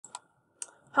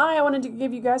Hi, I wanted to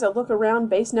give you guys a look around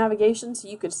base navigation so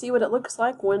you could see what it looks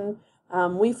like when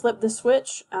we flip the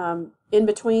switch in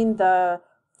between the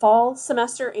fall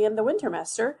semester and the winter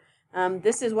semester.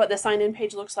 This is what the sign-in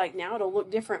page looks like now. It'll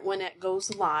look different when it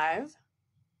goes live.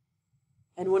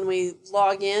 And when we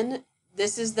log in,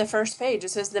 this is the first page.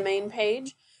 This is the main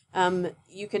page.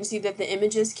 You can see that the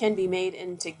images can be made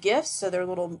into GIFs, so they're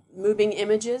little moving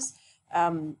images.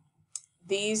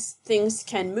 These things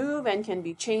can move and can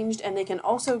be changed, and they can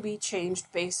also be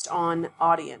changed based on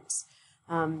audience.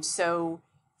 So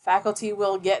faculty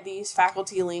will get these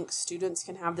faculty links, students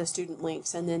can have the student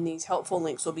links, and then these helpful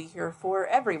links will be here for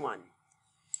everyone.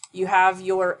 You have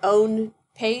your own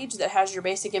page that has your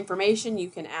basic information. You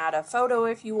can add a photo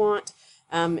if you want,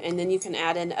 and then you can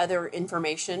add in other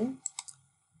information.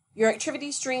 Your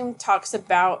activity stream talks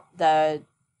about the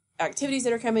activities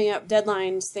that are coming up,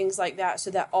 deadlines, things like that, so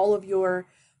that all of your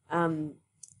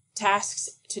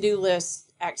tasks, to-do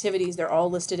lists, activities, they're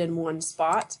all listed in one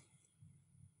spot.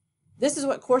 This is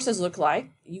what courses look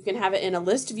like. You can have it in a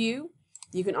list view.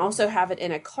 You can also have it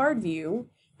in a card view.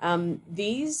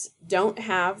 These don't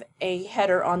have a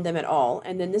header on them at all.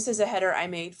 And then this is a header I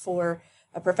made for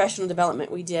a professional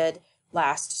development we did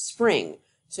last spring.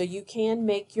 So you can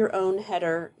make your own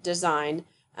header design,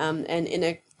 and in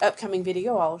an upcoming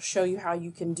video I'll show you how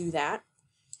you can do that.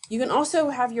 You can also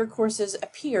have your courses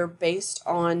appear based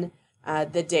on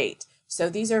the date. So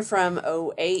these are from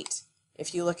 08.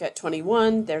 If you look at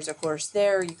 21, there's a course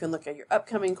there. You can look at your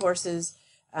upcoming courses.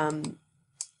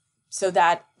 So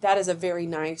that is a very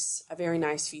nice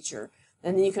feature.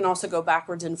 And then you can also go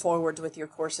backwards and forwards with your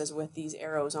courses with these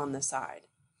arrows on the side.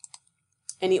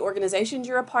 Any organizations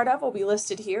you're a part of will be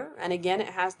listed here. And again, it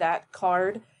has that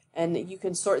card, and you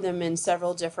can sort them in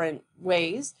several different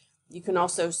ways. You can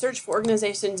also search for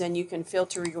organizations, and you can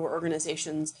filter your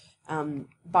organizations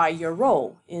by your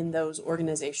role in those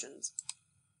organizations.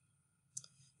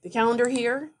 The calendar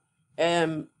here,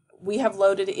 we have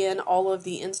loaded in all of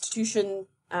the institution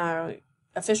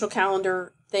official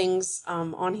calendar things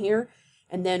on here.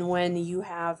 And then when you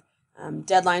have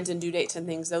deadlines and due dates and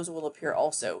things, those will appear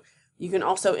also. You can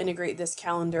also integrate this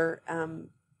calendar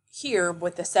here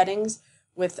with the settings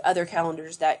with other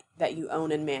calendars that you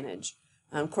own and manage.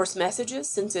 Course messages,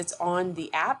 since it's on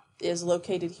the app, is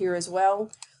located here as well.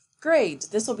 Grades,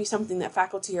 this will be something that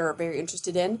faculty are very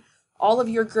interested in. All of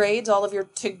your grades, all of your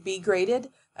to be graded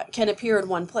can appear in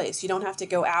one place. You don't have to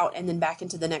go out and then back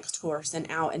into the next course and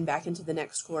out and back into the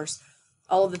next course.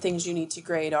 All of the things you need to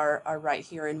grade are right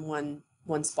here in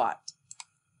one spot.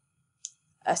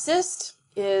 Assist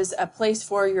is a place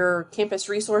for your campus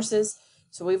resources.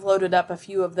 So we've loaded up a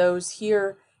few of those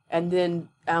here, and then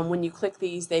when you click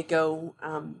these, they go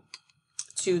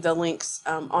to the links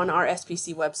on our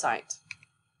SPC website.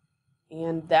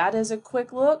 And that is a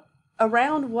quick look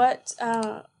around what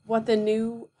the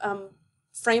new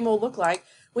frame will look like.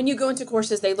 When you go into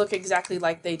courses, they look exactly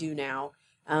like they do now.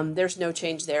 There's no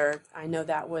change there. I know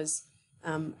that was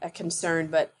a concern,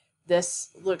 but this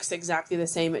looks exactly the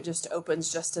same. It just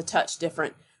opens just a touch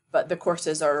different, but the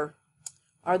courses are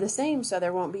the same, so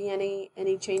there won't be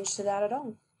any change to that at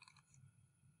all.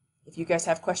 If you guys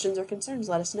have questions or concerns,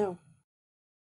 let us know.